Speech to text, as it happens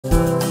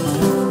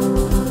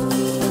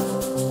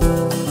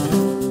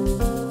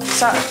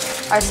start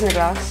ice in the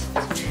glass.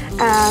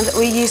 And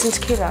we're using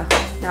tequila.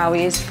 Now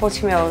we use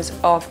 40 ml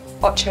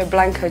of Ocho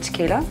Blanco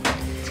tequila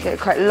to get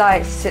quite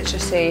light,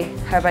 citrusy,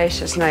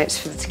 herbaceous notes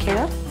for the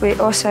tequila. We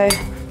also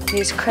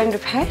use Crème de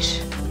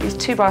Peche. We use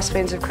 2 bar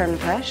spoons of Crème de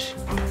Peche.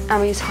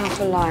 And we use half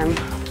a lime.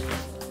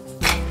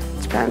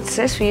 To balance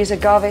this, we use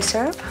agave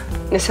syrup.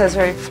 This has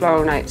very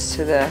floral notes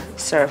to the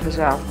syrup as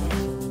well.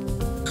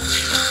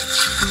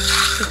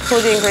 We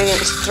pour the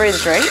ingredients through the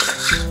drink.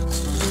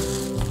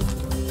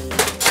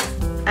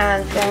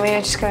 And then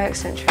we're just going to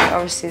accentuate,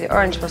 obviously, the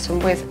orange blossom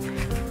with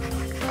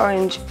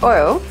orange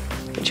oil,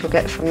 which we'll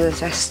get from the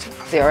zest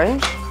of the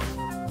orange.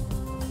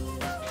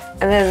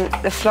 And then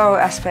the floral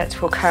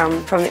aspect will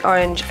come from the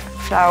orange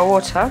flower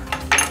water,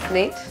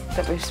 neat,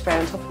 that we've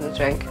sprayed on top of the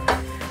drink.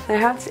 And I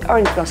have the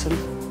orange blossom.